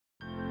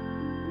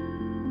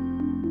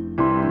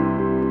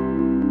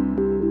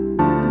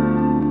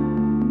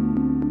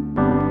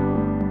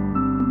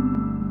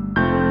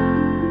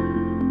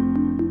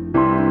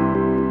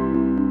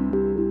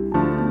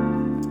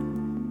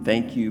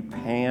Thank you,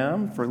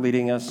 Pam, for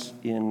leading us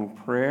in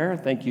prayer.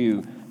 Thank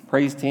you,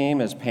 praise team,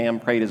 as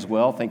Pam prayed as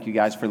well. Thank you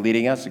guys for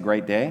leading us. A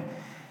great day.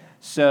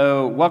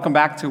 So welcome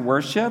back to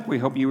worship. We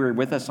hope you were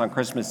with us on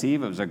Christmas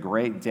Eve. It was a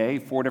great day.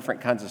 4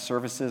 different kinds of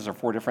services, or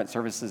 4 different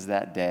services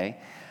that day.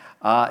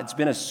 It's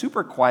been a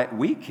super quiet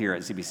week here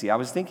at CBC. I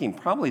was thinking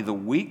probably the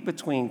week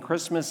between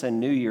Christmas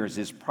and New Year's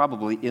is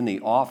probably in the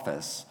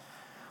office,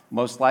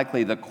 most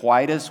likely the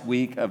quietest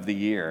week of the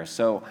year.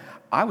 So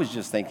I was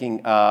just thinking,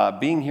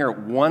 being here at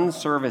one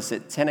service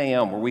at 10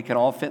 a.m. where we can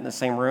all fit in the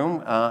same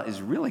room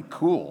is really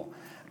cool,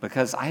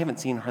 because I haven't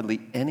seen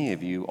hardly any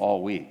of you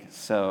all week.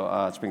 So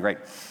it's been great.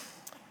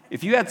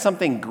 If you had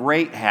something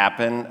great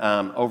happen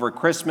over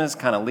Christmas,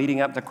 kind of leading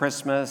up to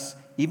Christmas,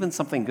 even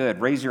something good,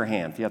 raise your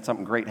hand if you had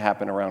something great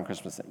happen around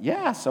Christmas.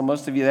 Yeah, so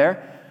most of you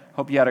there.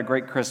 Hope you had a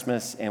great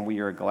Christmas, and we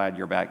are glad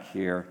you're back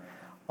here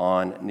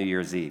on New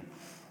Year's Eve.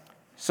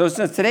 So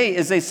since today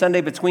is a Sunday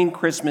between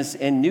Christmas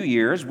and New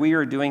Year's, we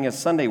are doing a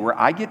Sunday where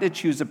I get to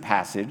choose a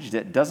passage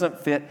that doesn't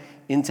fit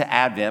into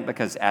Advent,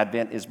 because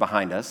Advent is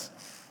behind us,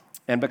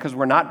 and because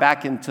we're not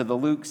back into the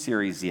Luke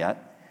series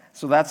yet.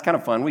 So that's kind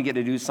of fun. We get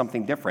to do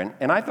something different.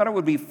 And I thought it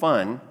would be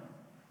fun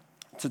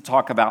to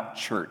talk about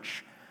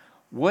church.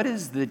 What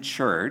is the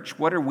church?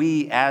 What are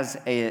we as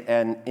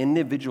an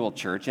individual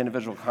church,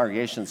 individual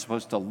congregation,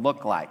 supposed to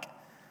look like?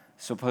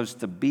 Supposed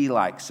to be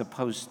like,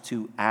 supposed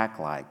to act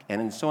like.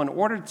 And so in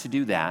order to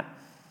do that,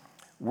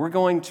 we're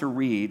going to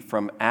read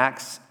from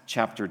Acts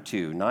chapter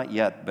 2. Not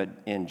yet, but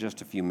in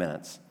just a few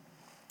minutes.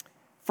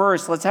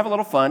 First, let's have a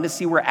little fun to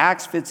see where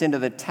Acts fits into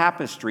the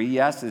tapestry.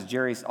 Yes, as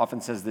Jerry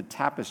often says, the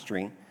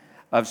tapestry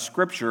of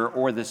Scripture,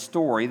 or the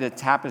story, the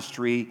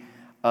tapestry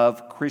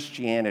of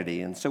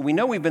Christianity. And so we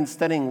know we've been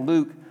studying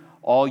Luke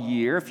all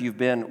year, if you've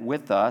been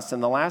with us.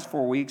 In the last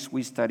 4 weeks,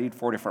 we studied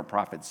 4 different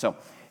prophets. So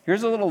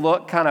here's a little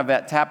look kind of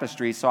at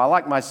tapestry. So I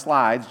like my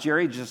slides.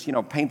 Jerry just,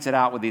 paints it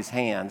out with his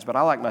hands, but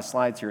I like my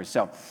slides here.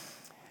 So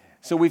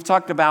we've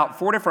talked about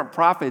 4 different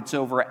prophets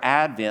over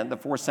Advent, the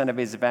 4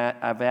 Sundays of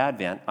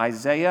Advent: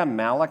 Isaiah,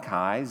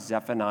 Malachi,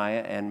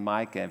 Zephaniah, and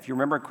Micah. If you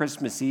remember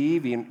Christmas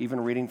Eve,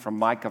 even reading from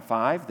Micah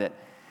 5, that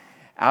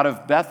out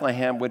of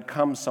Bethlehem would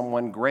come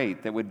someone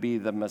great that would be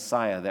the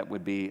Messiah, that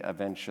would be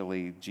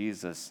eventually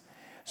Jesus.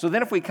 So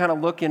then if we kind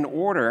of look in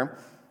order,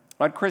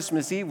 on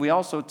Christmas Eve, we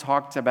also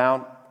talked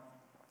about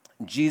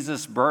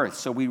Jesus' birth.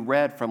 So we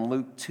read from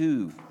Luke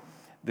 2,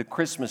 the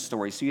Christmas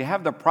story. So you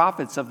have the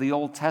prophets of the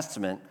Old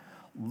Testament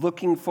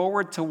looking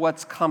forward to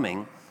what's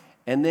coming,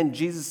 and then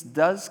Jesus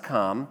does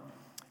come,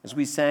 as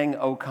we sang,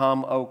 O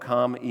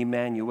come,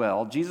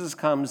 Emmanuel. Jesus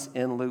comes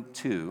in Luke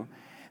 2.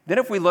 Then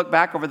if we look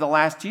back over the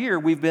last year,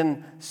 we've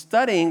been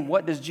studying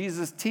what does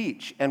Jesus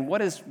teach and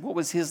what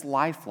was his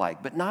life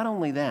like. But not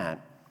only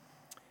that,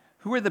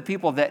 who are the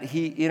people that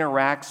he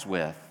interacts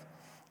with?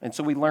 And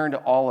so we learned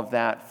all of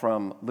that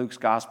from Luke's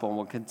gospel, and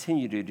we'll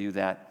continue to do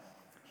that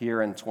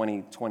here in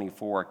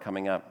 2024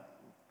 coming up.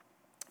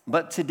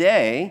 But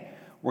today,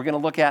 we're going to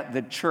look at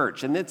the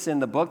church, and it's in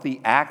the book,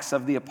 the Acts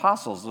of the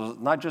Apostles.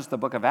 Not just the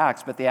book of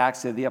Acts, but the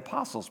Acts of the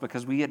Apostles,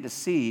 because we get to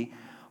see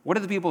what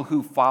are the people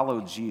who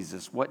followed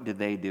Jesus, what did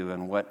they do,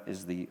 and what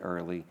is the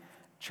early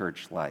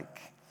church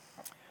like.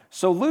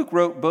 So Luke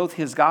wrote both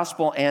his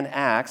gospel and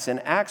Acts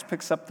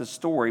picks up the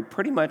story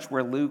pretty much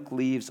where Luke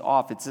leaves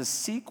off. It's a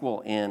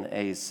sequel in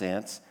a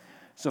sense.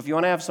 So if you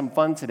want to have some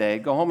fun today,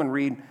 go home and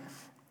read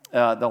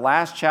the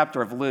last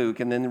chapter of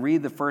Luke, and then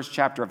read the first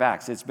chapter of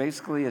Acts. It's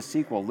basically a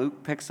sequel.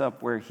 Luke picks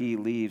up where he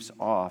leaves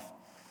off.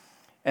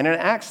 And in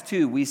Acts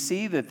 2, we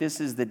see that this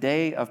is the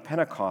day of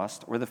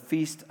Pentecost, or the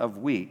Feast of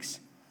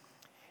Weeks.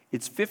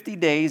 It's 50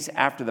 days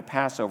after the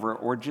Passover,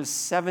 or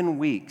just 7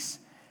 weeks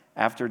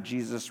after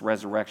Jesus'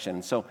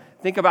 resurrection. So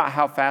think about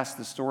how fast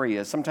the story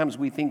is. Sometimes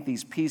we think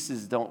these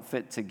pieces don't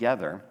fit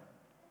together.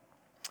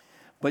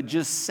 But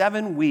just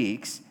 7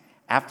 weeks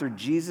after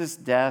Jesus'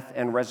 death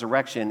and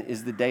resurrection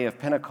is the day of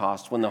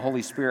Pentecost, when the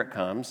Holy Spirit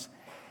comes,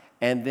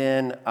 and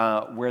then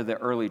where the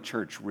early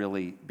church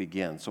really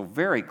begins. So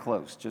very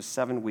close, just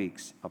 7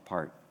 weeks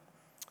apart.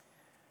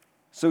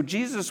 So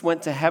Jesus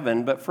went to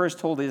heaven, but first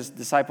told his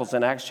disciples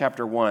in Acts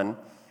chapter 1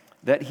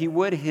 that he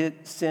would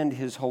send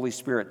his Holy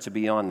Spirit to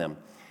be on them.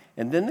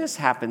 And then this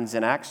happens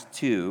in Acts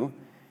 2,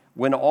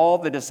 when all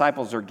the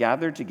disciples are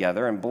gathered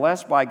together and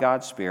blessed by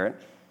God's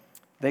Spirit.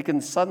 They can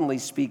suddenly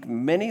speak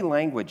many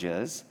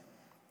languages,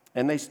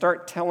 and they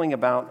start telling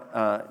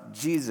about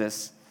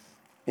Jesus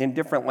in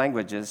different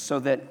languages, so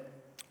that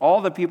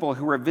all the people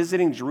who are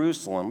visiting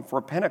Jerusalem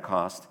for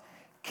Pentecost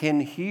can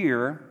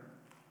hear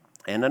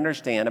and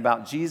understand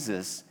about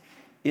Jesus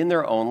in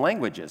their own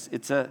languages.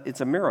 It's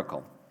a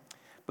miracle.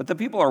 But the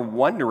people are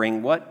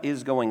wondering what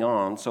is going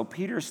on, so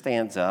Peter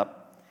stands up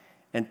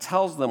and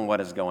tells them what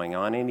is going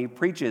on, and he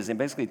preaches and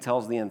basically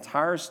tells the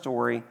entire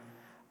story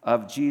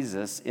of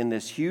Jesus in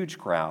this huge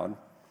crowd.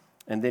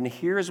 And then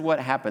here's what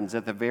happens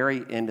at the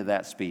very end of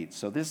that speech.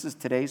 So this is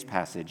today's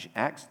passage,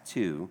 Acts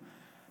 2,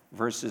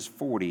 verses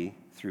 40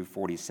 through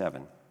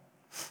 47.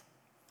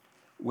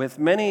 With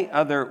many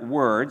other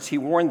words, he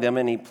warned them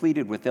and he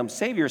pleaded with them,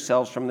 "Save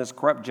yourselves from this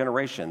corrupt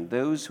generation."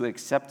 Those who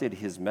accepted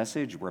his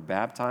message were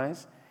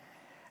baptized,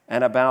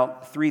 and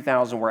about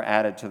 3,000 were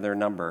added to their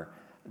number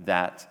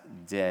that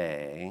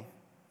day.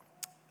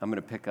 I'm going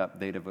to pick up,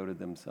 they devoted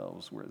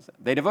themselves. Where is that?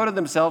 They devoted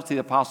themselves to the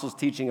apostles'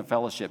 teaching and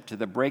fellowship, to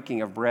the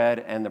breaking of bread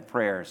and the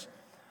prayers.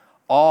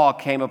 Awe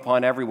came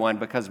upon everyone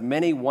because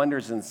many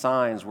wonders and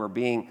signs were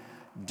being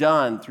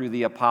done through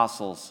the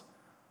apostles.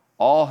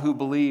 All who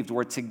believed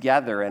were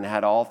together and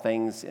had all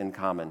things in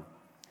common.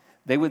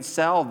 They would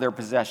sell their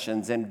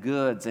possessions and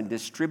goods and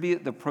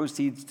distribute the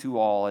proceeds to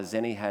all as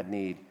any had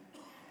need.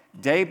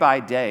 Day by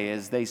day,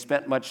 as they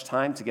spent much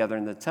time together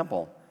in the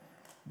temple,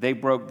 they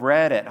broke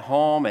bread at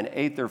home and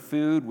ate their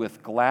food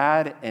with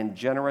glad and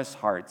generous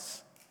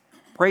hearts,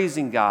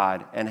 praising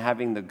God and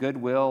having the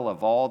goodwill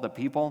of all the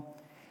people.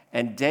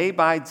 And day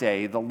by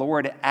day, the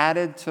Lord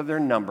added to their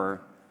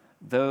number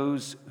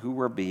those who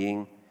were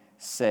being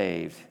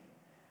saved.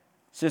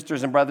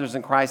 Sisters and brothers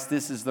in Christ,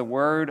 this is the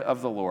word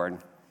of the Lord.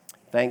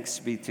 Thanks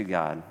be to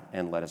God,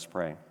 and let us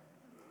pray.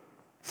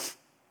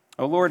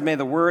 O Lord, may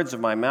the words of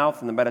my mouth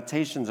and the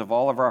meditations of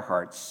all of our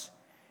hearts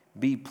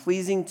be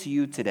pleasing to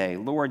you today.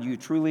 Lord, you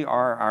truly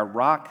are our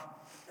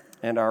rock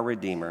and our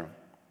Redeemer.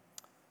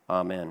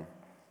 Amen.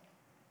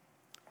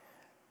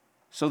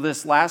 So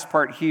this last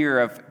part here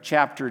of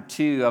chapter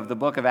 2 of the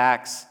book of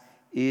Acts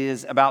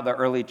is about the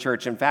early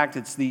church. In fact,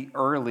 it's the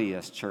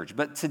earliest church.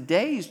 But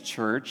today's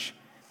church,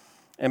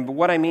 and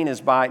what I mean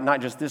is by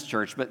not just this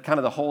church, but kind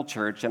of the whole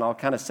church, and I'll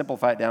kind of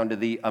simplify it down to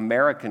the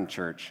American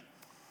church,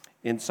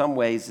 in some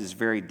ways is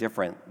very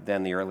different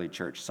than the early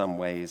church, some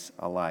ways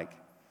alike.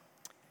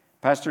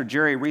 Pastor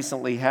Jerry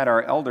recently had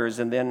our elders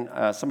and then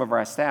some of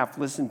our staff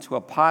listen to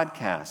a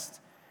podcast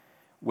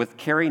with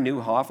Carey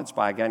Nieuwhof. It's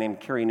by a guy named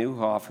Carey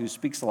Nieuwhof who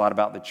speaks a lot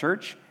about the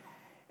church,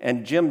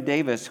 and Jim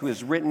Davis, who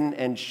has written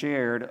and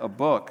shared a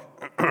book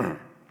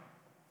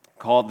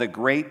called The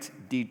Great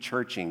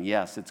De-Churching.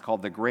 Yes, it's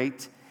called The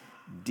Great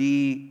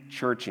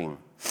De-Churching.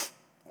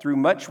 Through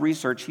much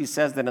research, he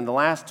says that in the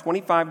last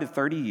 25 to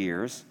 30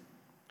 years,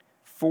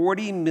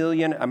 40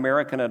 million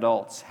American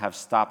adults have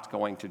stopped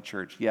going to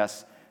church.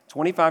 Yes,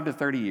 25 to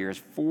 30 years,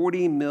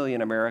 40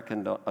 million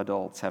American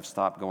adults have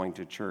stopped going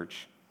to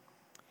church.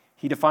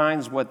 He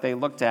defines what they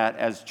looked at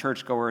as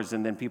churchgoers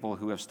and then people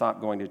who have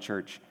stopped going to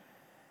church.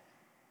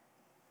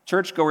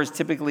 Churchgoers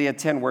typically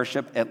attend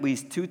worship at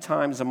least 2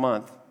 times a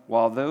month,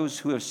 while those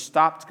who have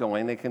stopped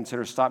going, they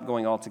consider stopped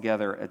going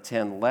altogether,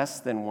 attend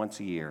less than once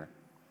a year.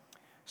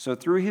 So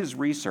through his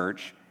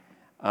research,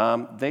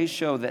 they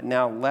show that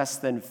now less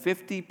than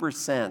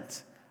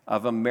 50%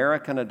 of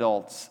American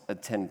adults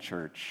attend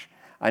church.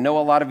 I know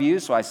a lot of you,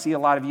 so I see a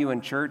lot of you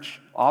in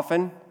church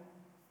often.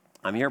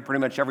 I'm here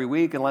pretty much every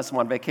week unless I'm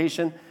on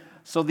vacation.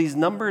 So these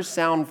numbers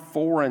sound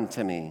foreign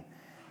to me,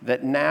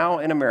 that now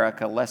in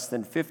America, less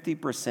than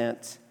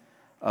 50%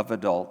 of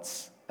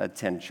adults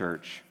attend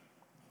church.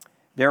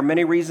 There are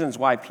many reasons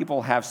why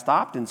people have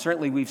stopped, and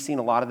certainly we've seen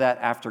a lot of that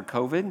after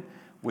COVID,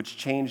 which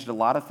changed a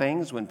lot of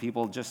things when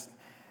people just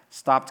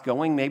stopped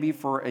going maybe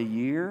for a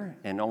year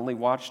and only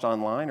watched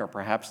online, or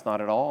perhaps not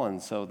at all,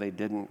 and so they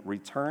didn't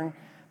return.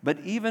 But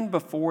even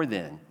before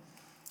then,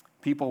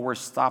 people were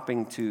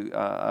stopping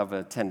of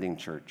attending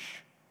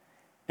church.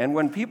 And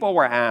when people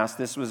were asked,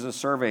 this was a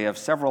survey of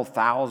several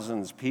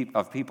thousands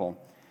of people,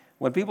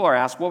 when people are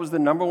asked what was the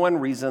number one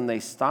reason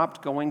they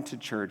stopped going to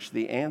church,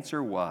 the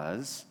answer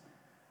was,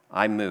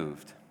 I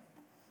moved.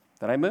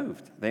 That I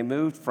moved. They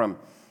moved from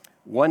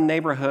one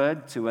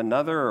neighborhood to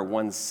another, or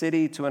one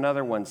city to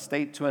another, one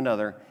state to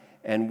another,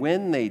 and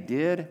when they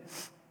did,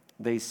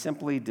 they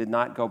simply did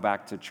not go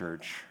back to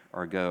church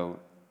or go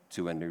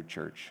to a new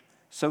church.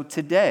 So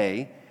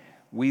today,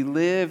 we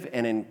live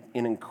in an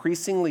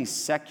increasingly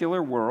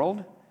secular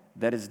world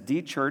that is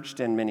de-churched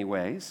in many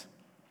ways.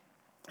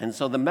 And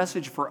so the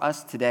message for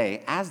us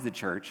today as the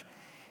church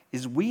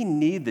is we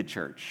need the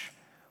church.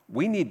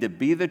 We need to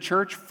be the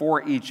church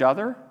for each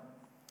other,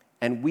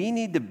 and we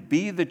need to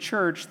be the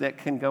church that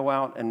can go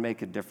out and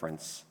make a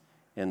difference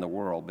in the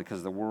world,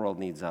 because the world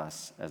needs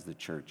us as the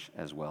church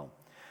as well.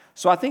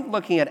 So I think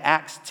looking at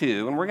Acts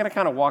 2, and we're going to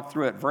kind of walk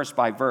through it verse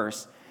by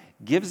verse,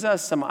 gives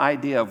us some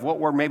idea of what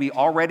we're maybe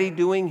already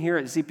doing here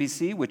at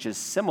ZPC, which is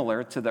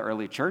similar to the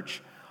early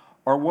church,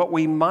 or what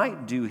we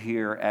might do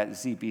here at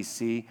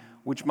ZPC,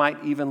 which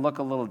might even look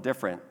a little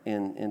different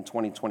in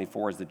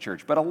 2024 as the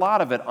church. But a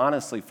lot of it,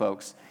 honestly,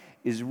 folks,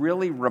 is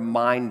really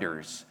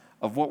reminders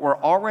of what we're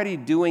already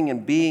doing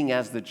and being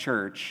as the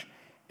church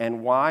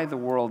and why the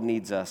world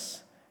needs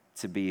us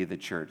to be the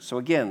church. So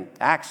again,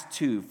 Acts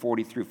 2,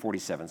 40 through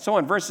 47. So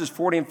in verses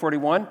 40 and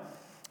 41,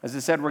 as I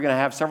said, we're going to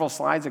have several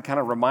slides that kind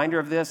of reminder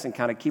of this and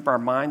kind of keep our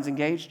minds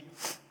engaged.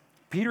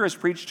 Peter has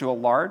preached to a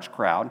large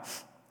crowd,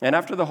 and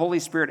after the Holy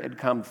Spirit had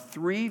come,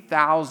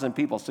 3,000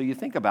 people. So you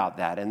think about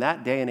that. In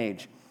that day and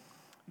age,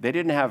 they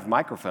didn't have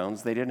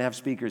microphones, they didn't have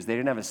speakers, they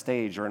didn't have a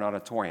stage or an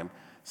auditorium.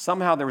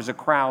 Somehow there was a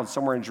crowd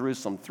somewhere in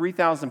Jerusalem.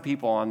 3,000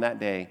 people on that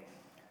day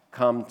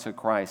come to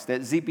Christ.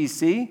 At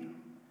ZPC,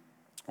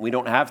 we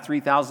don't have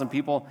 3,000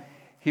 people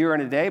here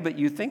and today, but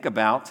you think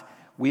about,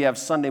 we have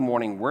Sunday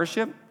morning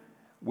worship,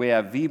 we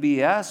have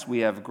VBS, we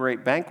have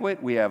Great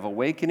Banquet, we have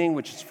Awakening,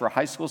 which is for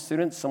high school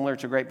students, similar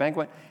to Great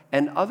Banquet,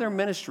 and other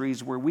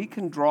ministries where we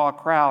can draw a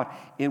crowd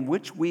in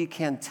which we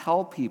can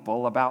tell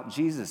people about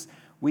Jesus.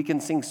 We can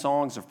sing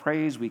songs of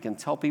praise, we can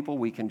tell people,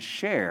 we can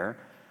share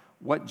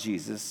what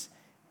Jesus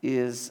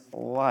is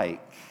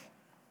like.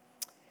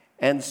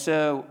 And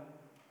so,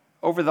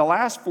 over the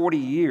last 40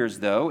 years,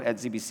 though, at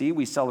ZBC,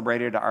 we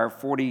celebrated our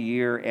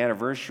 40-year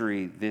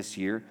anniversary this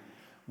year.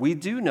 We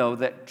do know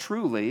that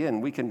truly,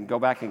 and we can go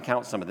back and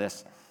count some of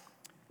this,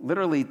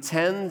 literally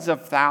tens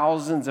of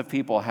thousands of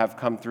people have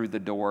come through the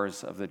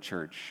doors of the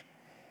church.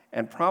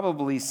 And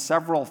probably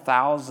several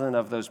thousand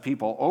of those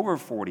people over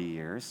 40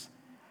 years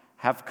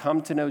have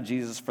come to know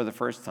Jesus for the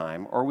first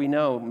time, or we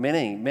know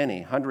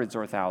many, hundreds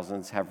or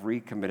thousands have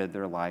recommitted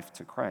their life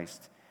to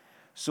Christ.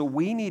 So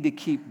we need to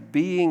keep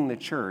being the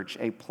church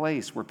a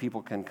place where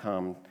people can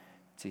come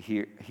to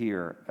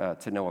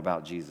to know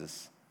about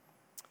Jesus.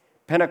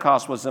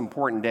 Pentecost was an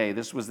important day.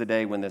 This was the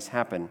day when this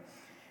happened.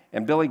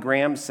 And Billy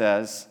Graham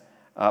says,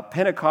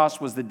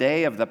 Pentecost was the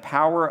day of the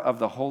power of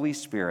the Holy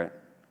Spirit.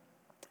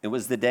 It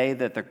was the day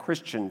that the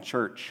Christian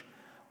church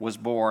was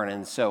born.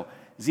 And so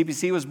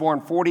ZBC was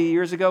born 40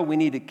 years ago. We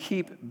need to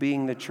keep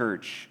being the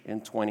church in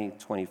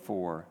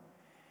 2024.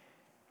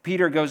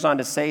 Peter goes on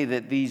to say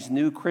that these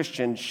new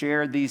Christians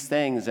shared these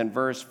things in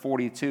verse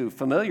 42,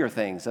 familiar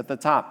things at the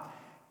top.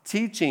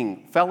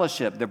 Teaching,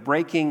 fellowship, the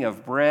breaking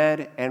of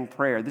bread, and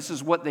prayer. This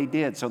is what they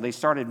did. So they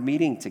started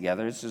meeting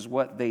together. This is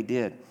what they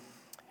did.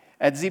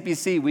 At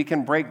ZPC, we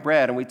can break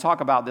bread, and we talk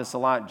about this a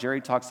lot.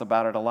 Jerry talks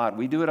about it a lot.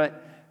 We do it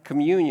at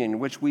communion,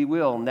 which we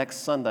will next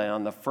Sunday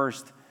on the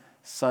first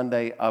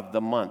Sunday of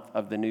the month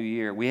of the new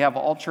year. We have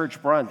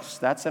all-church brunch.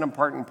 That's an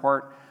important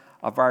part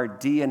of our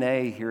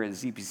DNA here at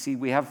ZPC.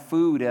 We have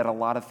food at a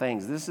lot of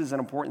things. This is an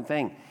important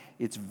thing.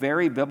 It's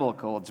very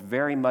biblical. It's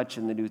very much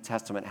in the New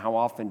Testament how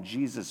often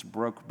Jesus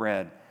broke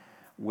bread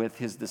with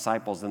his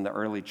disciples, and the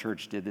early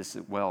church did this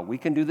as well. We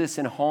can do this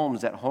in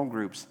homes, at home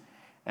groups,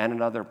 and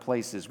in other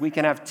places. We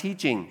can have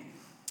teaching.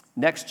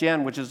 Next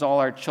Gen, which is all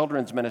our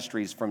children's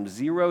ministries from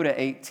 0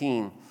 to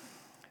 18,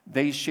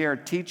 they share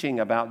teaching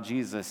about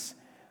Jesus.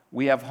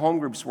 We have home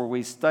groups where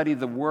we study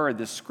the Word,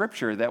 the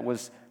Scripture that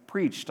was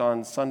preached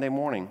on Sunday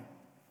morning.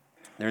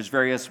 There's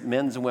various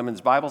men's and women's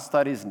Bible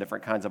studies and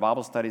different kinds of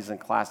Bible studies and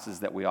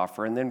classes that we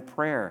offer. And then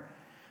prayer.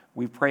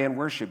 We pray and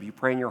worship. You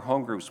pray in your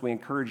home groups. We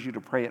encourage you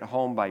to pray at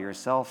home by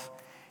yourself.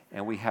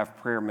 And we have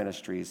prayer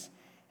ministries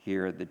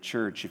here at the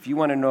church. If you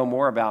want to know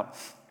more about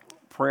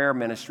prayer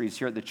ministries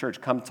here at the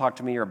church, come talk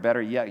to me, or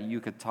better yet, you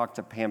could talk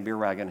to Pam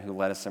Bierwagen, who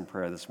led us in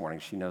prayer this morning.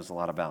 She knows a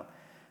lot about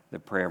the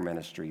prayer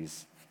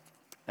ministries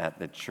at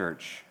the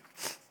church.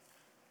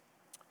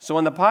 So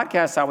in the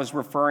podcast I was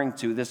referring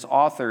to, this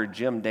author,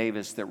 Jim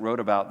Davis, that wrote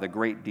about the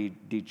great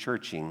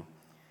de-churching,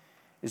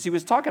 as he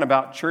was talking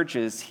about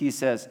churches, he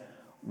says,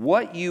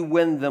 what you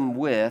win them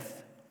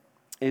with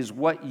is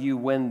what you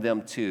win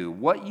them to.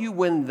 What you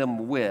win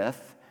them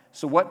with,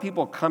 so what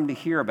people come to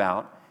hear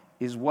about,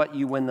 is what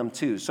you win them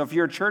to. So if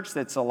you're a church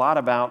that's a lot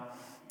about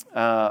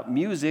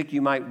music,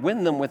 you might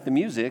win them with the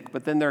music,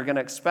 but then they're going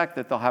to expect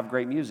that they'll have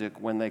great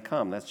music when they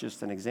come. That's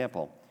just an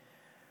example.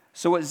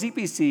 So at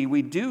ZPC,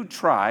 we do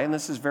try, and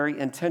this is very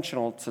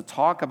intentional, to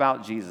talk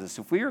about Jesus.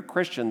 If we are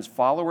Christians,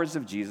 followers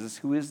of Jesus,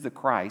 who is the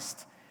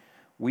Christ,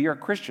 we are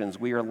Christians.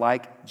 We are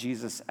like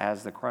Jesus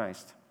as the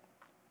Christ.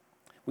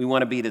 We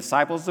want to be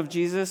disciples of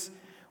Jesus.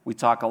 We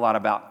talk a lot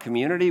about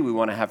community. We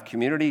want to have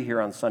community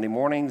here on Sunday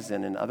mornings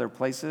and in other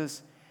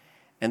places.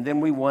 And then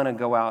we want to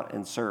go out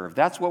and serve.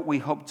 That's what we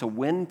hope to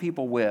win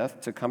people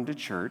with to come to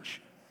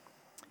church.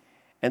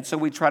 And so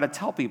we try to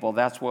tell people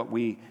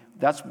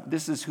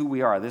this is who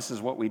we are, this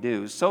is what we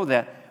do, so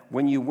that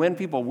when you win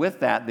people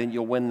with that, then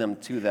you'll win them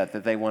to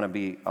that they want to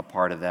be a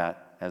part of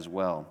that as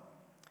well.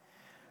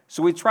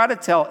 So we try to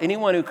tell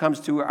anyone who comes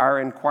to our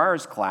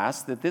Inquirers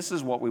class that this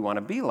is what we want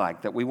to be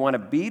like, that we want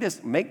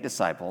to make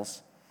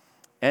disciples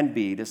and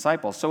be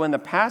disciples. So in the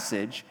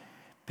passage,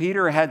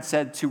 Peter had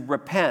said to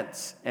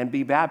repent and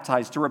be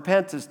baptized. To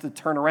repent is to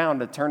turn around,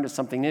 to turn to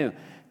something new,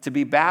 to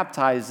be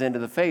baptized into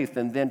the faith,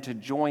 and then to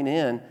join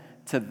in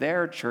to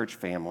their church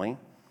family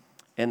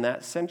in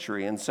that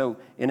century. And so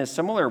in a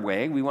similar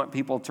way, we want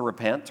people to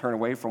repent, turn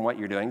away from what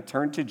you're doing,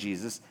 turn to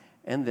Jesus,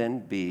 and then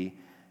be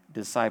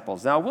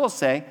disciples. Now, I will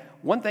say,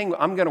 one thing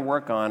I'm going to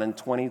work on in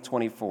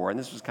 2024, and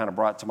this was kind of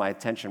brought to my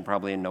attention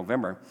probably in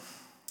November,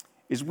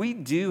 is we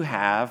do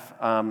have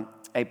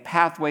a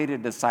pathway to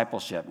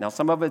discipleship. Now,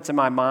 some of it's in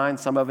my mind,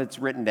 some of it's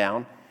written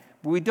down,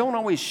 but we don't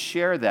always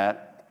share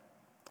that,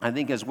 I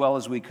think, as well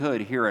as we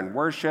could here in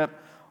worship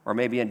or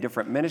maybe in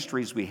different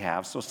ministries we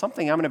have. So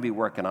something I'm going to be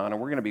working on,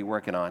 and we're going to be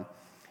working on,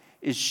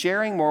 is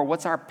sharing more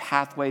what's our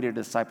pathway to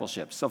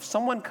discipleship. So if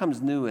someone comes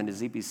new into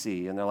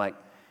ZPC and they're like,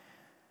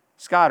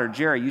 Scott or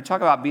Jerry, you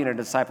talk about being a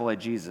disciple of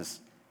Jesus.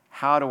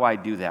 How do I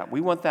do that?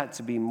 We want that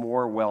to be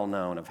more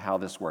well-known of how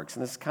this works.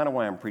 And this is kind of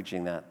why I'm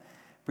preaching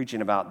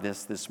about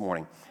this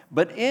morning.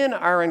 But in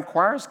our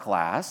Inquirers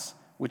class,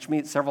 which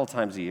meets several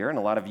times a year, and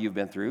a lot of you have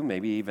been through,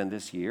 maybe even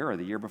this year or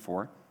the year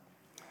before,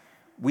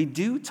 we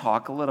do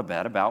talk a little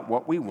bit about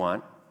what we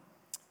want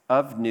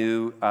of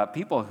new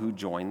people who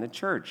join the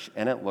church,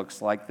 and it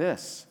looks like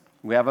this.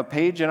 We have a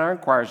page in our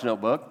Inquirer's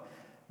Notebook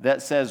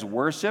that says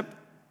worship,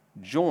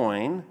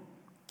 join,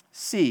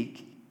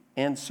 seek,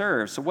 and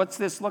serve. So what's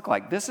this look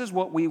like? This is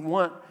what we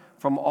want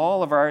from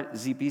all of our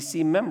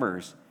ZPC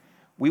members.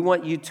 We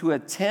want you to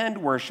attend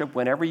worship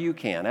whenever you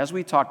can. As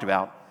we talked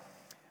about,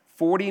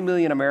 40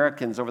 million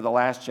Americans over the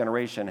last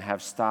generation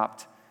have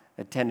stopped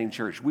attending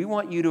church. We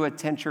want you to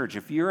attend church.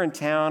 If you're in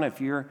town, if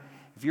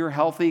you're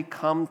healthy,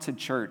 come to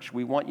church.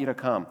 We want you to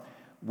come.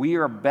 We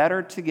are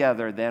better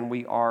together than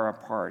we are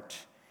apart.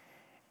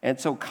 And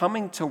so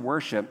coming to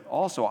worship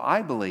also,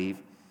 I believe,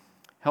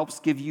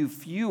 helps give you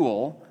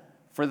fuel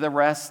for the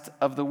rest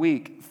of the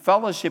week.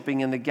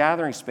 Fellowshipping in the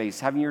gathering space,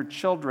 having your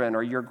children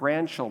or your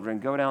grandchildren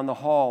go down the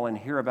hall and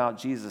hear about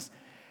Jesus,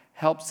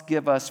 helps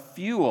give us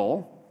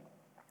fuel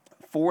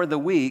for the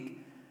week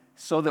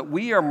so that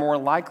we are more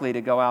likely to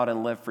go out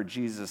and live for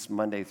Jesus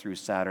Monday through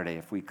Saturday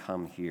if we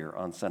come here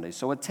on Sunday.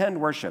 So attend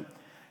worship.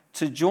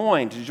 To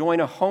join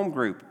a home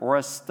group or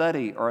a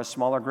study or a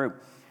smaller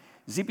group.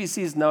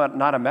 ZPC is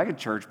not a mega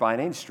church by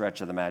any stretch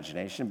of the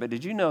imagination, but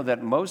did you know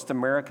that most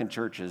American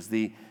churches,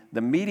 the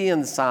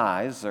median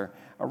size, or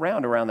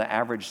around the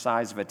average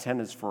size of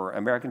attendance for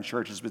American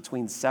churches,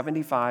 between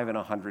 75 and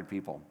 100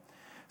 people.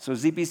 So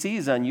ZPC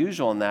is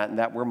unusual in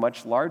that we're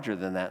much larger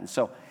than that. And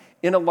so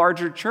in a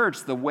larger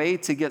church, the way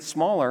to get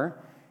smaller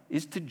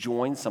is to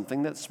join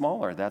something that's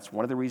smaller. That's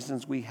one of the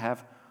reasons we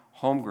have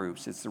home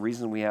groups. It's the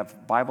reason we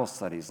have Bible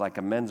studies, like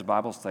a men's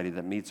Bible study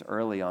that meets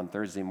early on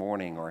Thursday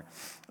morning, or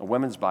a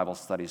women's Bible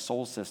study,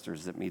 Soul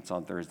Sisters, that meets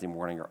on Thursday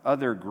morning, or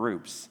other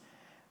groups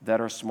that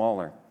are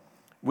smaller.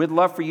 We'd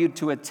love for you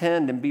to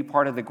attend and be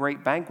part of the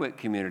Great Banquet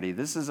community.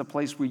 This is a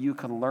place where you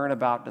can learn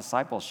about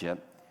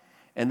discipleship,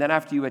 and then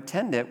after you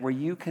attend it, where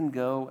you can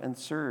go and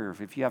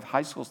serve. If you have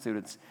high school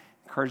students,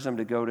 encourage them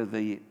to go to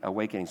the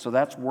Awakening. So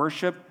that's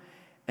worship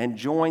and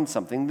join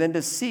something. Then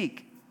to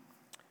seek.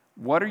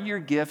 What are your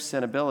gifts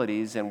and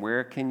abilities, and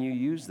where can you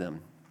use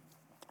them?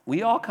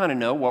 We all kind of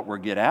know what we're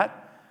good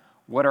at,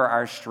 what are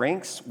our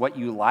strengths, what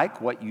you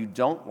like, what you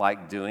don't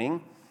like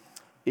doing.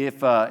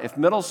 If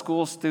middle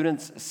school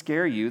students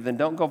scare you, then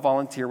don't go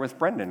volunteer with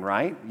Brendan,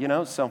 right?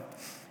 So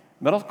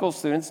middle school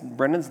students,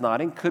 Brendan's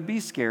nodding, could be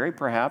scary,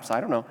 perhaps,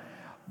 I don't know.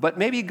 But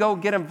maybe go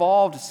get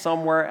involved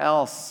somewhere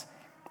else.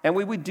 And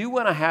we do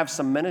want to have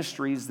some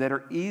ministries that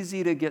are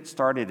easy to get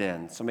started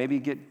in. So maybe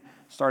get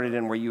started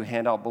in where you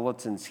hand out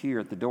bulletins here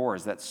at the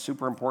doors. That's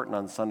super important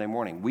on Sunday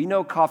morning. We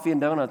know coffee and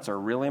donuts are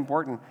really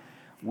important.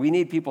 We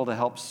need people to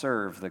help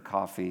serve the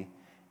coffee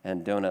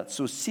and donuts.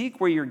 So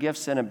seek where your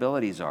gifts and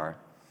abilities are.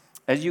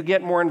 As you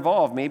get more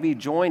involved, maybe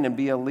join and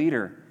be a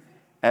leader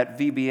at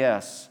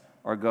VBS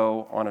or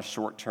go on a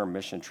short-term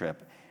mission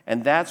trip.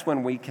 And that's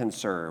when we can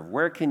serve.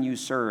 Where can you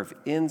serve,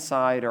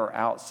 inside or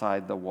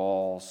outside the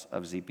walls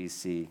of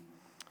ZPC?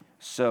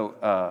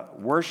 So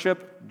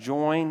worship,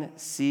 join,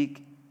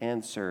 seek,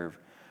 and serve.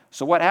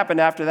 So what happened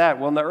after that?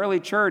 Well, in the early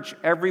church,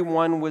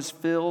 everyone was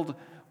filled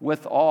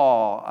with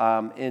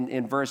awe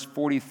in verse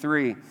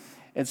 43.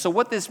 And so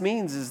what this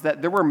means is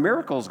that there were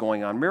miracles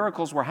going on.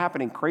 Miracles were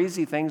happening.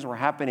 Crazy things were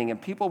happening.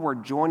 And people were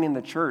joining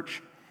the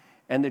church.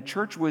 And the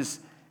church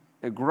was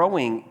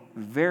growing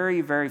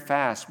very, very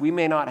fast. We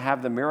may not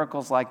have the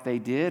miracles like they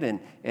did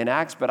in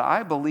Acts, but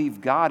I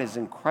believe God is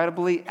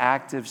incredibly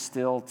active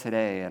still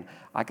today. And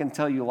I can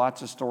tell you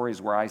lots of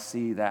stories where I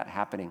see that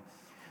happening.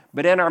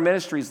 But in our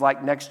ministries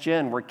like Next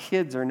Gen, where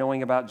kids are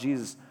knowing about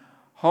Jesus,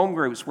 home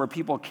groups where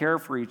people care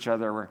for each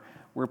other,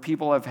 where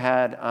people have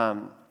had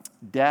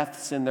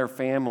deaths in their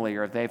family,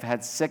 or they've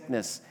had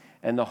sickness,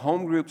 and the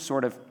home group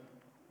sort of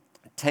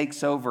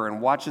takes over and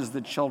watches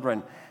the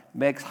children,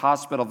 makes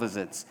hospital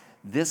visits.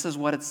 This is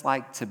what it's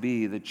like to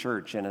be the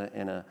church in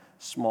a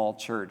small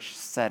church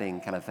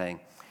setting kind of thing.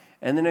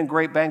 And then in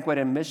Great Banquet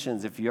and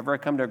Missions, if you ever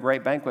come to a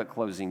Great Banquet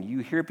closing, you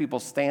hear people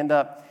stand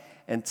up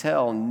and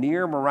tell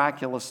near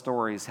miraculous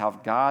stories how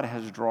God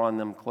has drawn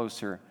them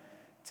closer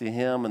to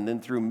Him. And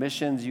then through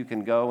missions, you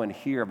can go and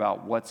hear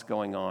about what's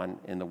going on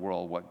in the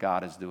world, what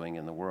God is doing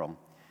in the world.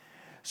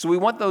 So we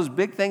want those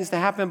big things to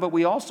happen, but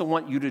we also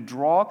want you to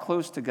draw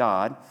close to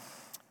God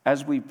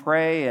as we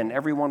pray, and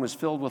everyone was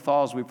filled with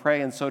awe as we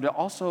pray. And so to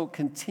also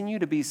continue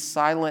to be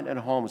silent at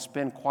home,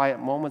 spend quiet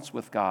moments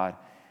with God,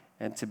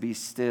 and to be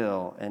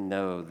still and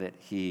know that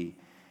He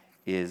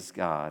is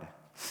God.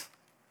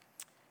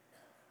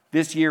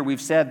 This year, we've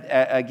said,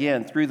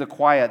 again, through the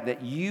quiet,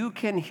 that you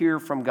can hear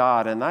from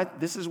God. And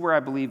this is where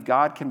I believe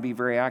God can be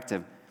very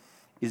active,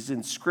 is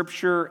in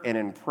Scripture and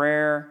in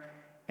prayer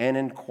and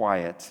in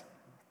quiet.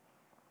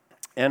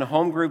 And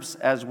home groups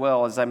as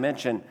well. As I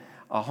mentioned,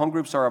 home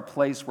groups are a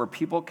place where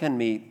people can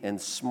meet in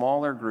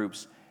smaller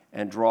groups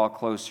and draw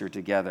closer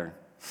together.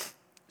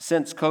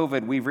 Since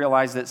COVID, we've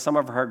realized that some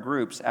of our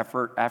groups,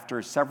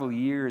 after several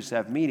years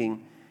of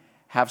meeting,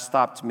 have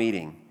stopped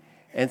meeting.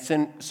 And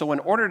so in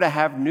order to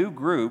have new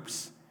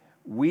groups,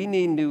 we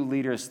need new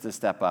leaders to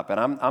step up. And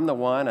I'm the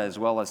one, as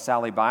well as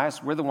Sally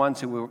Bias, we're the ones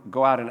who will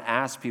go out and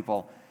ask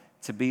people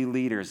to be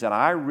leaders. And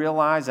I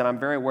realize, and I'm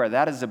very aware,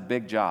 that is a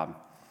big job.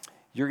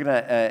 You're going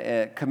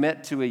to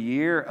commit to a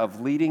year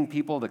of leading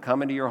people to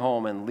come into your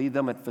home and lead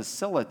them and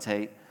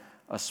facilitate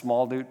a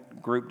small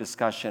group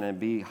discussion and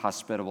be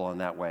hospitable in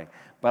that way.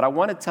 But I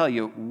want to tell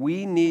you,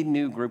 we need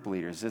new group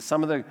leaders. As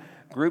some of the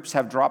groups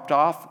have dropped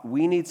off,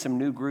 we need some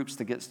new groups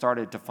to get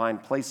started to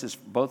find places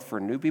both for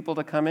new people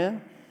to come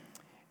in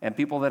and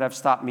people that have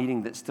stopped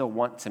meeting that still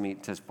want to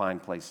meet to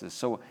find places.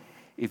 So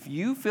if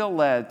you feel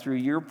led through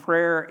your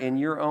prayer in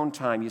your own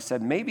time, you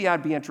said, maybe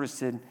I'd be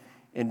interested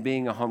in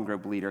being a home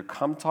group leader,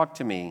 come talk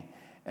to me,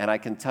 and I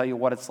can tell you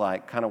what it's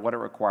like, kind of what it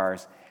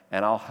requires,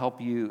 and I'll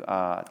help you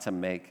to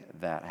make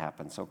that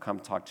happen. So come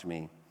talk to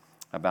me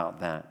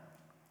about that.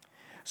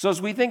 So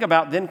as we think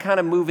about then kind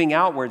of moving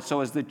outward,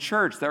 so as the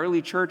church, the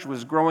early church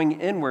was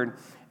growing inward,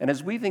 and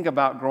as we think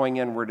about growing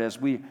inward, as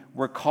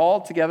we're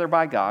called together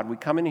by God, we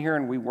come in here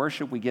and we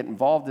worship, we get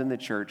involved in the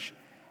church,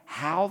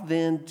 how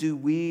then do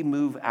we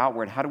move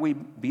outward? How do we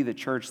be the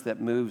church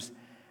that moves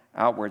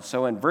outward?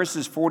 So in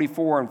verses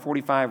 44 and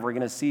 45, we're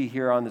going to see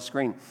here on the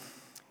screen,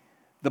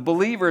 the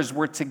believers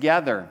were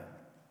together.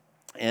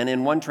 And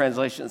in one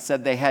translation, it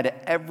said they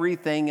had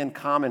everything in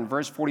common.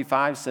 Verse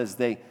 45 says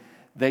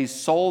they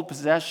sold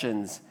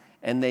possessions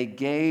and they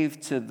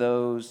gave to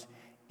those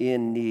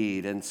in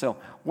need. And so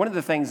one of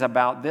the things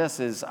about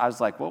this is I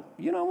was like, well,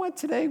 you know what?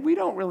 Today we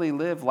don't really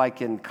live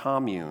like in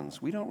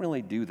communes. We don't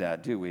really do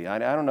that, do we? I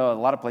don't know a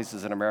lot of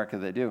places in America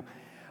that do.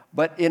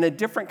 But in a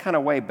different kind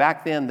of way,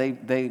 back then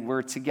they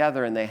were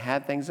together and they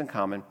had things in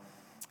common.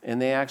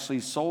 And they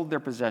actually sold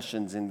their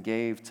possessions and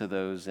gave to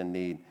those in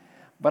need.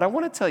 But I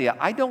want to tell you,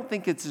 I don't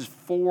think it's as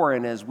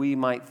foreign as we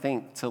might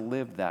think to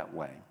live that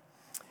way.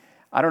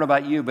 I don't know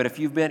about you, but if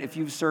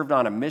you've served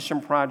on a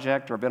mission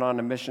project or been on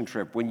a mission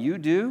trip, when you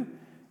do,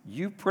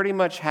 you pretty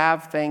much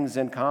have things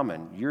in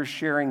common. You're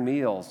sharing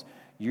meals.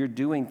 You're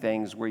doing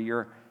things where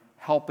you're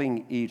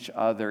helping each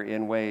other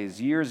in ways.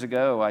 Years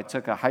ago, I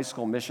took a high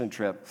school mission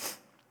trip,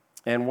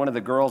 and one of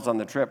the girls on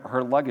the trip,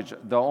 her luggage,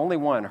 the only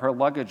one, her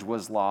luggage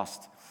was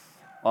lost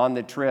on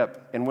the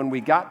trip. And when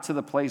we got to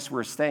the place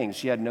we're staying,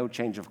 she had no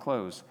change of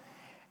clothes.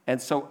 And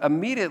so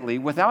immediately,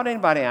 without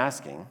anybody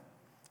asking,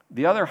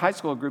 the other high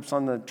school groups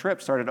on the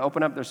trip started to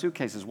open up their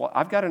suitcases. Well,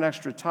 I've got an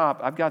extra top.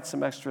 I've got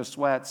some extra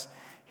sweats.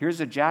 Here's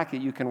a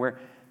jacket you can wear.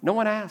 No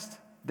one asked.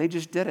 They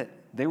just did it.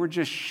 They were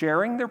just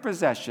sharing their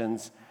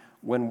possessions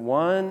when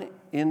one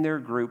in their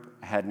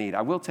group had need.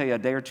 I will tell you, a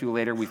day or two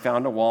later, we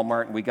found a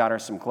Walmart and we got her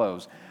some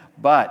clothes.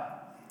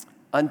 But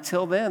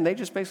until then, they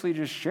just basically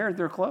just shared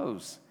their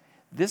clothes.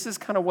 This is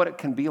kind of what it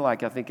can be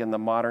like, I think, in the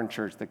modern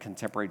church, the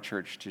contemporary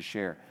church, to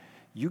share.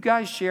 You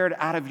guys shared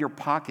out of your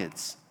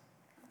pockets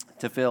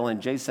to fill,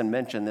 and Jason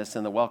mentioned this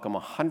in the welcome,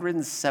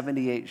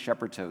 178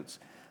 shepherd totes.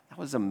 That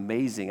was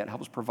amazing. It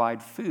helps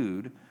provide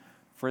food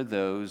for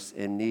those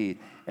in need.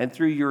 And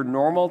through your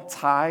normal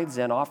tithes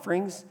and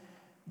offerings,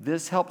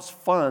 this helps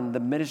fund the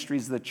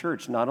ministries of the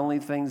church, not only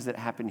things that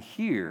happen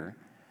here,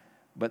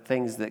 but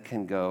things that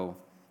can go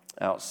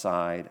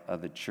outside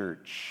of the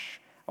church.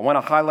 I want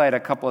to highlight a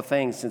couple of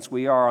things since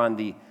we are on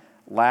the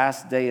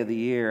last day of the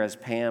year, as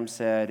Pam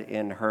said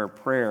in her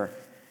prayer.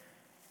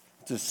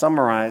 To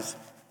summarize,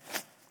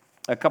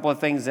 a couple of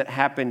things that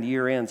happened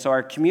year in. So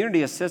our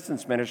community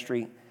assistance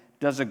ministry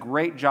does a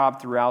great job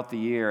throughout the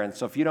year. And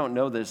so if you don't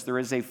know this, there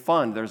is a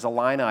fund, there's a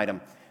line item.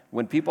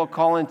 When people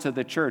call into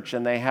the church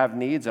and they have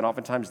needs, and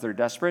oftentimes they're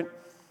desperate,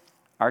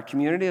 our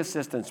community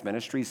assistance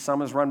ministry,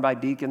 some is run by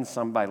deacons,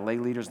 some by lay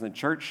leaders in the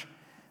church,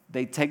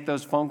 they take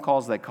those phone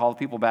calls, they call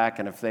people back,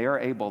 and if they are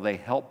able, they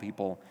help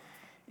people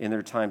in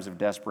their times of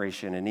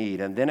desperation and need.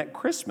 And then at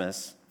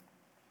Christmas,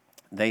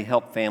 they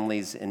help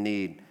families in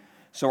need.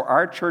 So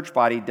our church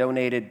body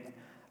donated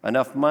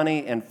enough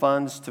money and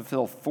funds to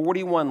fill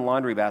 41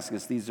 laundry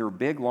baskets. These are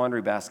big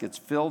laundry baskets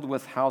filled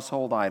with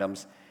household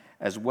items,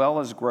 as well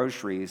as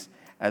groceries,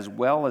 as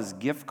well as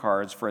gift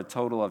cards for a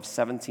total of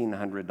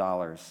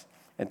 $1,700.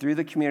 And through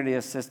the community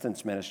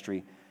assistance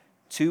ministry,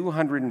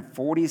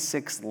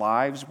 246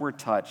 lives were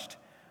touched,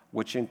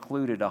 which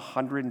included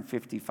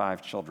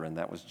 155 children.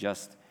 That was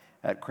just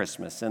at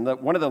Christmas. And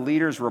one of the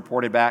leaders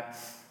reported back,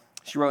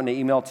 she wrote an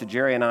email to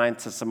Jerry and I and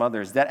to some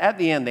others, that at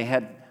the end they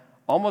had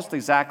almost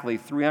exactly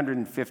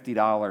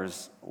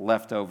 $350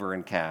 left over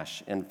in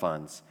cash, in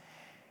funds.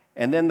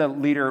 And then the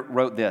leader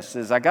wrote this,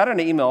 says, I got an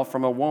email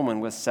from a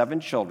woman with 7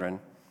 children.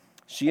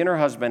 She and her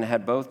husband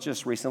had both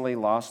just recently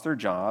lost their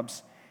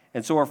jobs.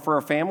 And so for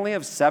a family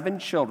of 7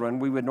 children,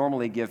 we would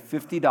normally give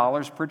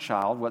 $50 per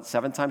child. What,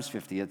 7 times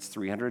 50? It's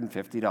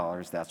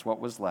 $350. That's what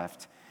was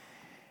left.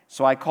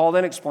 So I called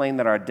and explained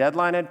that our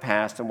deadline had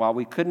passed, and while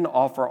we couldn't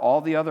offer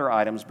all the other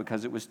items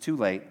because it was too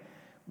late,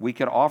 we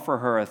could offer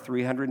her a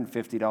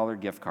 $350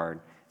 gift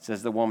card. It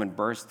says the woman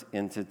burst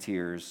into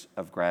tears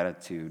of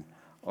gratitude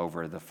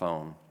over the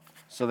phone.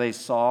 So they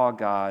saw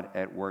God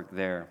at work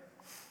there.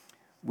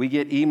 We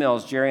get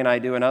emails, Jerry and I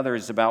do, and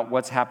others, about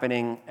what's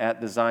happening at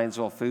the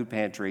Zionsville Food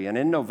Pantry. And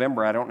in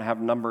November, I don't have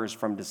numbers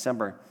from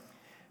December,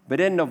 But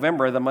in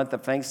November, the month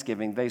of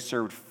Thanksgiving, they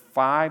served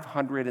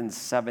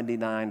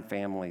 579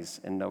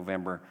 families in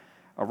November.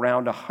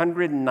 Around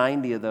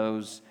 190 of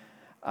those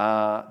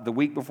the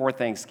week before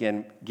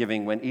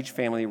Thanksgiving, when each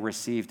family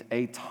received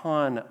a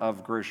ton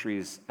of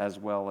groceries as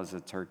well as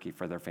a turkey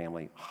for their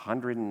family.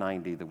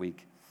 190 the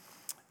week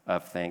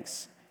of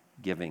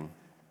Thanksgiving.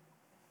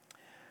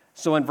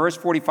 So in verse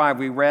 45,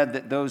 we read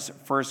that those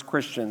first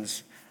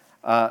Christians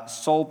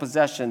sold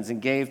possessions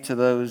and gave to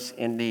those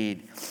in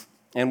need.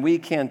 And we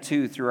can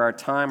too, through our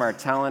time, our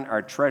talent,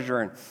 our treasure,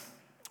 and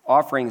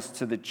offerings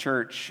to the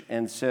church.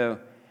 And so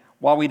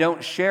while we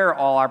don't share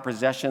all our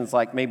possessions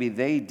like maybe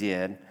they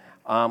did,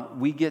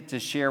 we get to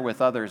share with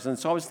others. And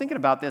so I was thinking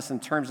about this in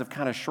terms of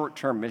kind of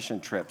short-term mission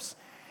trips.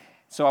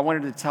 So I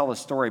wanted to tell a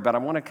story, but I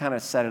want to kind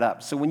of set it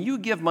up. So when you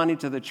give money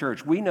to the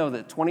church, we know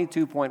that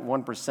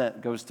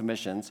 22.1% goes to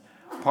missions.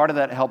 Part of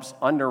that helps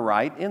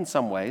underwrite, in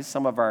some ways,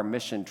 some of our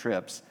mission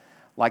trips,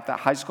 like the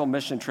high school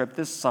mission trip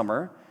this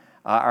summer.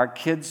 Our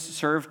kids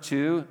served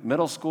too.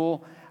 Middle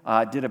school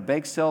did a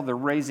bake sale. They're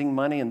raising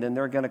money, and then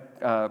they're going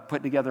to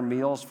put together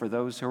meals for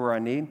those who are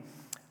in need.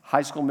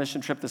 High school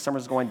mission trip this summer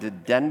is going to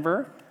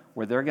Denver,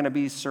 where they're going to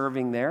be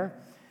serving there.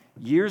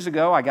 Years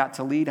ago, I got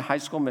to lead high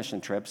school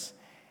mission trips,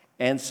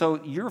 and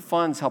so your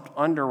funds helped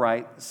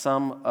underwrite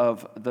some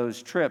of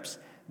those trips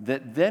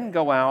that then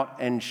go out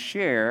and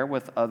share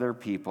with other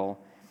people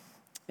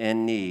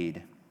in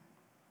need.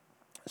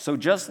 So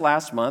just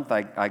last month,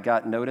 I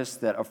got notice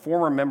that a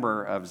former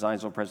member of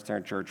Zionsville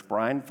Presbyterian Church,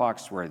 Brian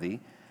Foxworthy,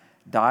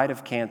 died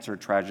of cancer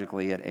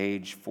tragically at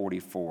age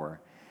 44.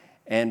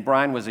 And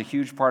Brian was a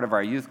huge part of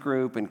our youth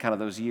group and kind of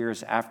those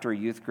years after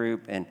youth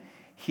group, and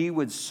he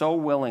would so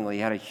willingly,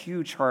 had a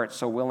huge heart,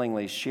 so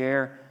willingly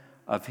share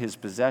of his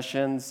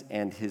possessions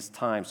and his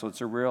time. So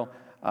it's a real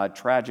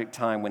tragic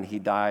time when he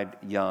died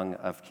young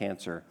of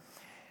cancer.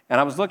 And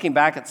I was looking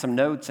back at some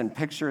notes and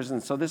pictures,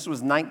 and so this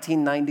was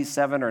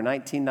 1997 or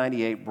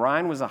 1998.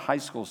 Brian was a high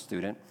school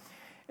student,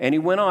 and he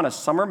went on a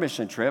summer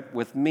mission trip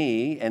with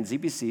me and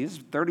ZBC's,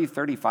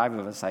 35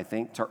 of us, I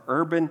think, to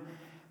urban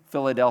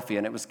Philadelphia.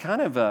 And it was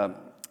kind of an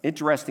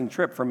interesting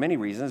trip for many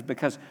reasons,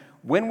 because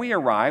when we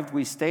arrived,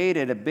 we stayed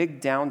at a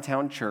big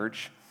downtown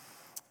church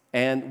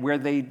and where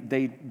they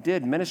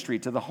did ministry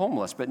to the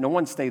homeless, but no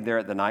one stayed there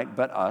at the night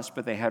but us,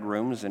 but they had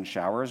rooms and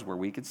showers where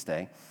we could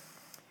stay.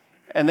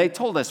 And they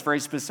told us very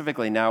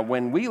specifically, now,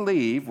 when we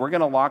leave, we're going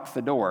to lock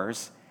the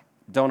doors.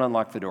 Don't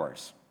unlock the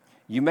doors.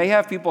 You may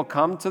have people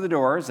come to the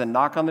doors and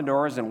knock on the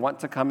doors and want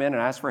to come in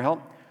and ask for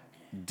help.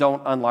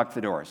 Don't unlock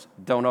the doors.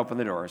 Don't open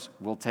the doors.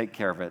 We'll take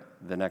care of it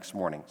the next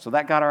morning. So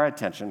that got our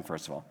attention,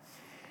 first of all.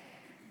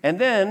 And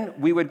then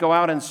we would go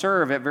out and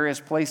serve at various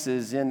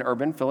places in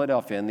urban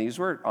Philadelphia, and these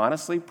were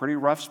honestly pretty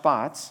rough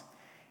spots.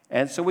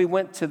 And so we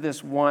went to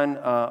this one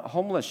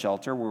homeless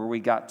shelter where we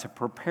got to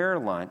prepare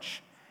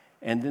lunch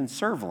and then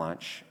serve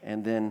lunch,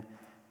 and then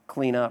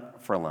clean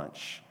up for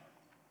lunch.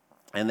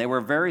 And they were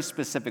very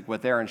specific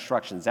with their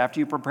instructions. After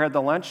you prepared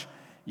the lunch,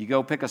 you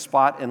go pick a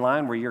spot in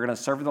line where you're going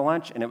to serve the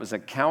lunch, and it was a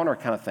counter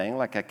kind of thing,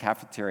 like a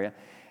cafeteria.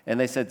 And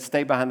they said,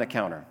 stay behind the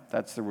counter.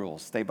 That's the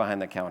rules, stay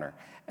behind the counter.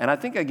 And I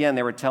think, again,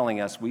 they were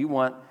telling us, we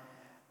want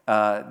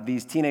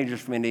these teenagers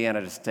from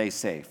Indiana to stay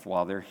safe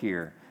while they're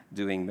here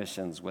doing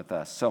missions with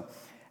us. So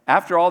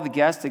after all the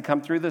guests had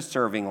come through the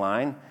serving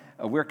line,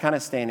 we're kind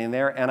of standing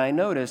there, and I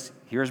notice,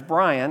 here's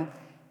Brian,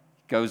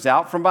 goes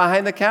out from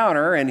behind the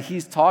counter, and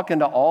he's talking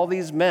to all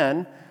these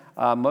men,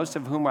 most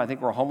of whom I think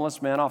were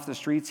homeless men off the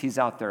streets. He's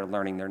out there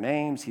learning their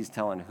names. He's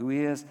telling who he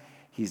is.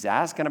 He's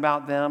asking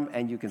about them,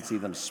 and you can see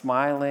them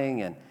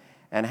smiling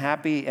and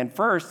happy. And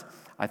first,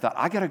 I thought,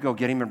 I got to go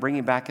get him and bring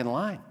him back in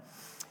line.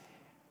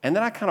 And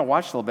then I kind of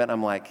watched a little bit, and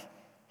I'm like,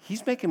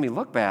 he's making me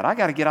look bad. I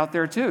got to get out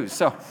there too.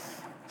 So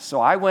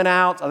I went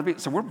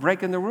out. So we're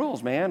breaking the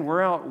rules, man.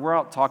 We're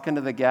out talking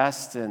to the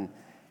guests, and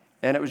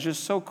it was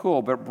just so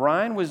cool. But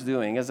Brian was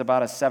doing, as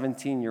about a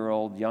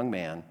 17-year-old young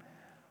man,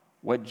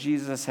 what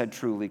Jesus had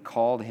truly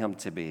called him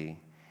to be.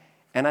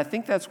 And I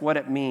think that's what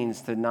it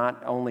means to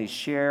not only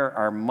share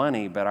our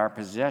money, but our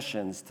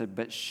possessions,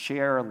 but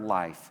share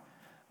life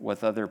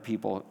with other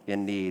people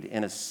in need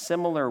in a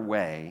similar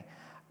way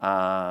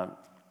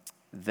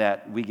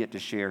that we get to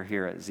share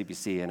here at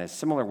ZPC, in a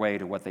similar way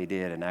to what they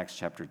did in Acts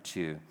chapter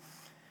 2.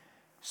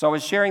 So I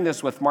was sharing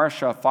this with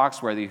Marcia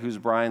Foxworthy, who's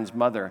Brian's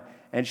mother,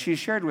 and she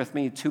shared with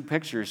me 2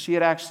 pictures. She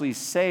had actually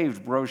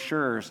saved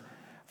brochures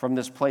from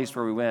this place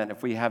where we went,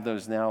 if we have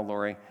those now,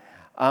 Lori.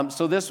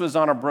 So this was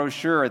on a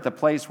brochure at the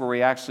place where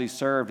we actually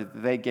served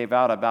that they gave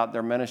out about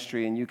their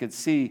ministry, and you could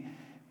see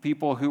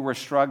people who were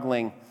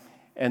struggling,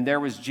 and there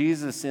was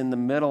Jesus in the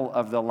middle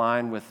of the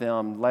line with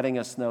them, letting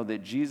us know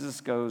that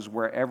Jesus goes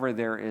wherever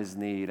there is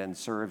need and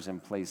serves in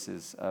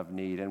places of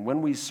need. And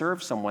when we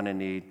serve someone in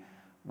need,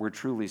 we're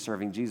truly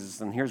serving Jesus.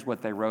 And here's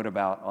what they wrote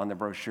about on the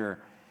brochure.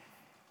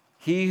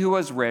 He who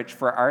was rich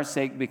for our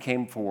sake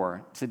became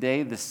poor.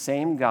 Today, the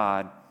same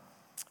God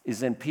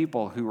is in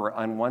people who are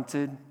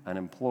unwanted,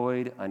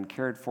 unemployed,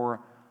 uncared for,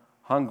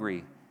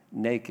 hungry,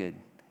 naked,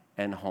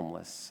 and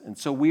homeless. And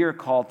so we are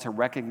called to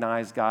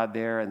recognize God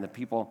there and the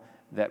people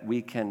that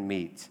we can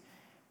meet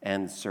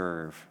and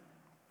serve.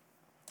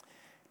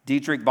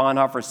 Dietrich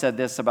Bonhoeffer said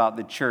this about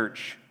the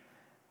church.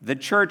 The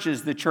church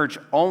is the church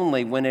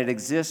only when it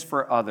exists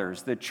for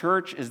others. The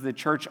church is the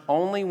church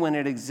only when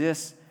it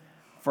exists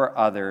for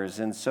others.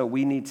 And so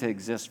we need to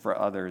exist for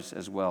others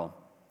as well.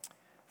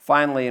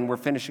 Finally, and we're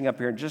finishing up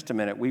here in just a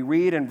minute, we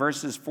read in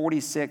verses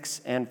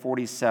 46 and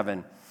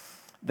 47,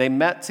 they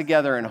met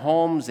together in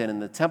homes and in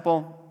the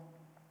temple.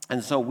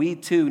 And so we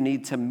too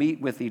need to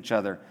meet with each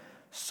other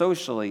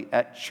socially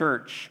at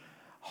church,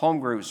 home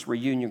groups,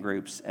 reunion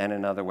groups, and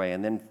another way.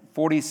 And then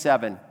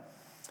 47,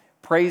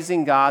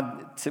 praising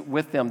God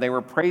with them. They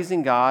were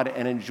praising God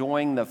and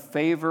enjoying the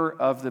favor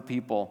of the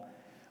people.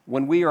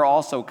 When we are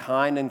also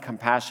kind and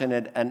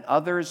compassionate and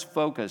others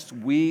focused,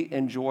 we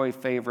enjoy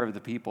favor of the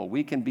people.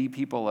 We can be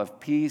people of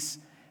peace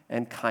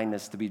and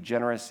kindness, to be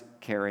generous,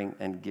 caring,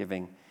 and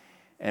giving.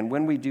 And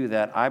when we do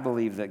that, I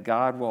believe that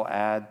God will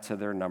add to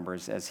their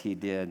numbers as he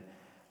did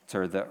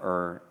to the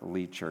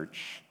early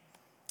church.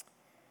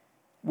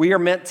 We are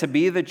meant to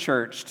be the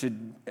church, to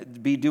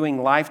be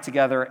doing life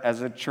together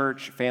as a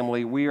church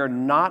family. We are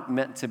not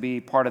meant to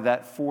be part of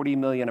that 40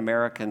 million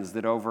Americans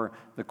that over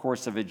the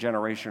course of a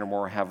generation or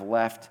more have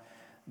left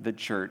the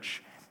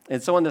church.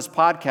 And so in this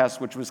podcast,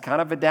 which was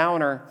kind of a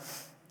downer,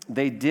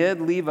 they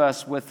did leave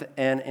us with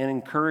an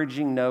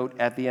encouraging note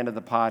at the end of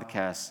the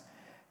podcast.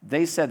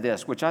 They said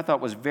this, which I thought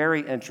was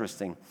very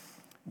interesting.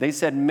 They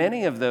said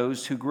many of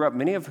those who grew up,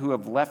 many of who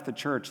have left the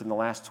church in the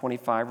last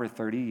 25 or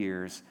 30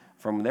 years,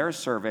 from their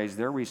surveys,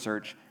 their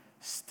research,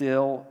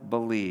 still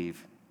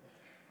believe.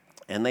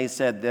 And they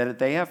said that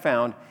they have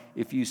found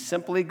if you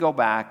simply go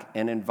back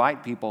and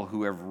invite people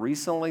who have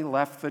recently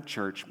left the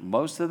church,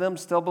 most of them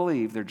still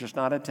believe, they're just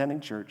not attending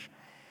church.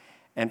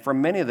 And for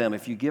many of them,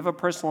 if you give a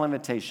personal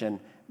invitation,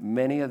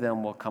 many of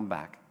them will come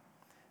back.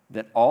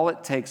 That all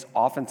it takes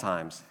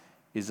oftentimes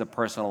is a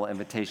personal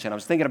invitation. I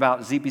was thinking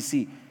about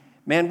ZPC.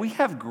 Man, we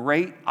have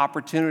great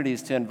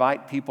opportunities to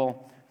invite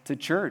people to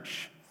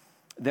church,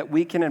 that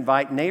we can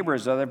invite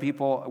neighbors, other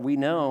people we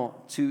know,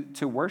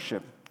 to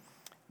worship.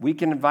 We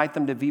can invite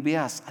them to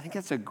VBS. I think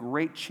it's a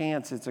great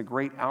chance. It's a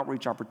great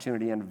outreach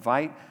opportunity.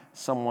 Invite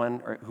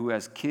someone who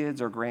has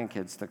kids or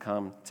grandkids to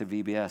come to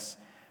VBS.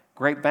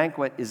 Great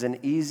Banquet is an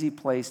easy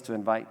place to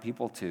invite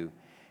people to.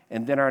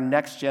 And then our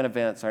Next Gen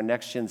events, our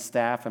Next Gen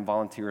staff and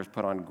volunteers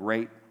put on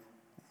great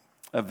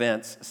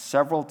events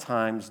several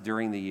times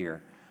during the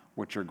year,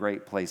 which are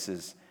great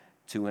places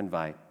to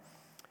invite.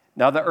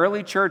 Now, the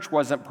early church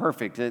wasn't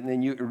perfect,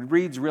 and it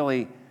reads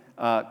really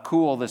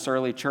cool, this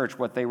early church,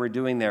 what they were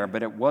doing there,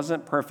 but it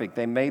wasn't perfect.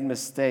 They made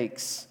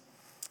mistakes.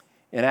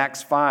 In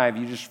Acts 5,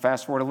 you just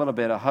fast forward a little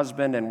bit, a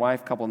husband and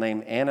wife couple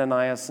named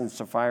Ananias and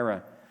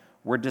Sapphira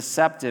were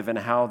deceptive in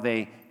how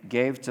they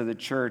gave to the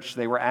church.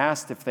 They were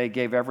asked if they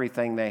gave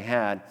everything they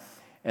had,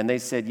 and they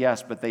said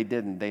yes, but they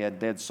didn't. They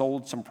had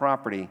sold some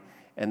property,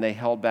 and they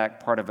held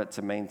back part of it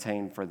to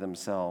maintain for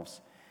themselves.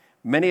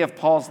 Many of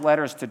Paul's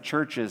letters to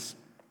churches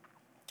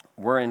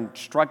were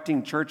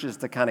instructing churches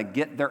to kind of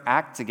get their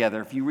act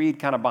together. If you read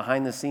kind of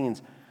behind the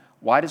scenes,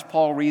 why does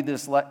Paul wrote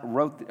this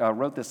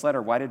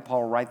letter? Why did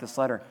Paul write this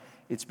letter?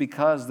 It's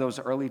because those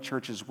early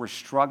churches were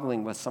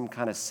struggling with some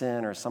kind of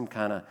sin or some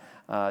kind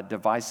of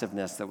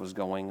divisiveness that was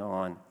going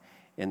on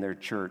in their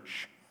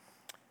church.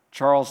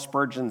 Charles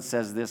Spurgeon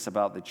says this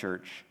about the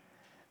church: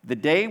 the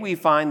day we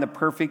find the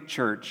perfect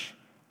church,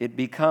 it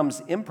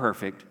becomes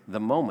imperfect the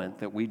moment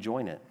that we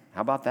join it.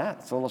 How about that?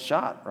 It's a little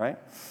shot, right?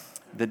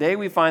 The day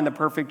we find the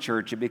perfect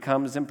church, it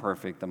becomes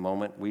imperfect the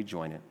moment we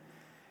join it.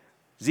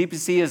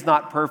 ZPC is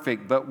not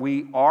perfect, but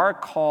we are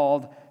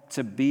called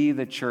to be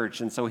the church.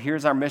 And so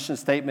here's our mission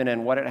statement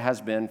and what it has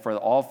been for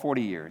all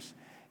 40 years.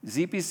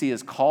 ZPC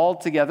is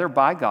called together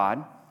by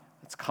God.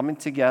 It's coming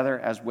together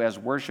as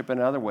worship in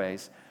other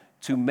ways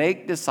to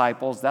make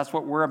disciples. That's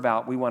what we're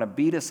about. We want to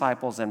be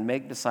disciples and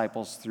make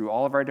disciples through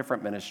all of our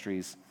different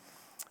ministries,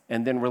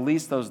 and then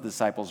release those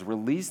disciples,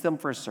 release them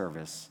for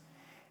service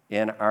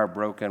in our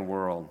broken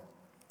world.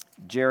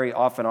 Jerry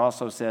often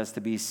also says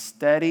to be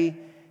steady,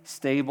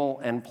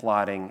 stable, and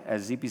plodding,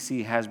 as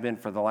ZPC has been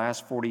for the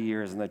last 40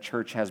 years and the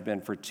church has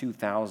been for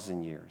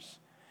 2,000 years.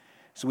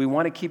 So we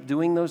want to keep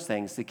doing those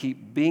things, to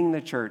keep being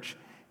the church,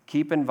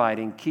 keep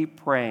inviting,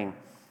 keep praying,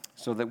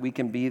 so that we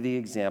can be the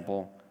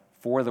example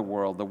for the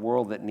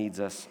world that needs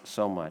us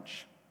so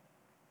much.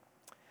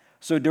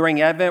 So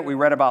during Advent, we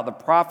read about the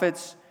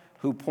prophets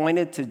who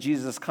pointed to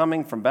Jesus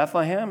coming from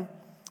Bethlehem.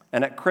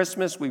 And at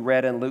Christmas, we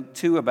read in Luke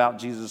 2 about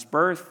Jesus'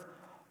 birth.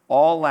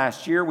 All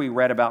last year, we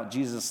read about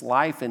Jesus'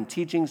 life and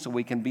teaching so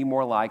we can be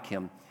more like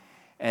him.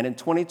 And in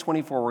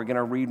 2024, we're going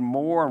to read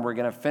more and we're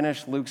going to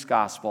finish Luke's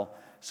gospel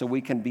so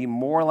we can be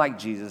more like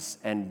Jesus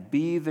and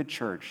be the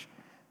church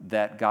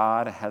that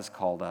God has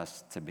called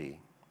us to be.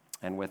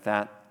 And with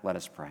that, let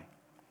us pray.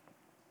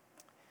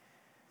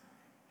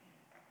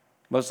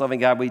 Most loving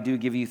God, we do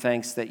give you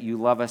thanks that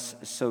you love us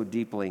so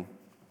deeply,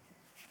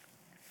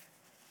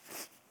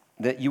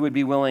 that you would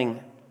be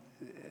willing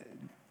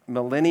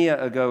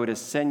millennia ago to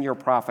send your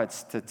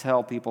prophets to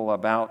tell people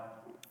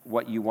about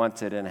what you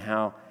wanted and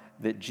how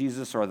that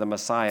Jesus or the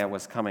Messiah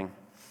was coming.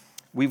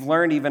 We've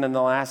learned even in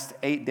the last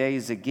 8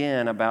 days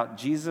again about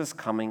Jesus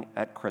coming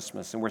at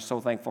Christmas, and we're so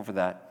thankful for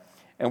that.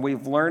 And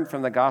we've learned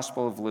from the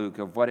Gospel of Luke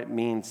of what it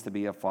means to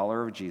be a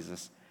follower of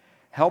Jesus.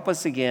 Help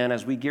us again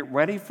as we get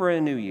ready for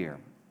a new year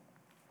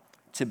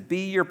to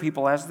be your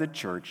people as the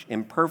church,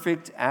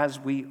 imperfect as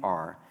we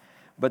are,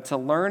 but to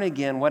learn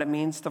again what it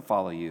means to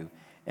follow you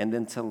and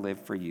then to live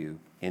for you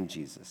in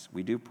Jesus.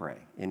 We do pray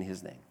in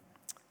his name.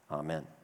 Amen.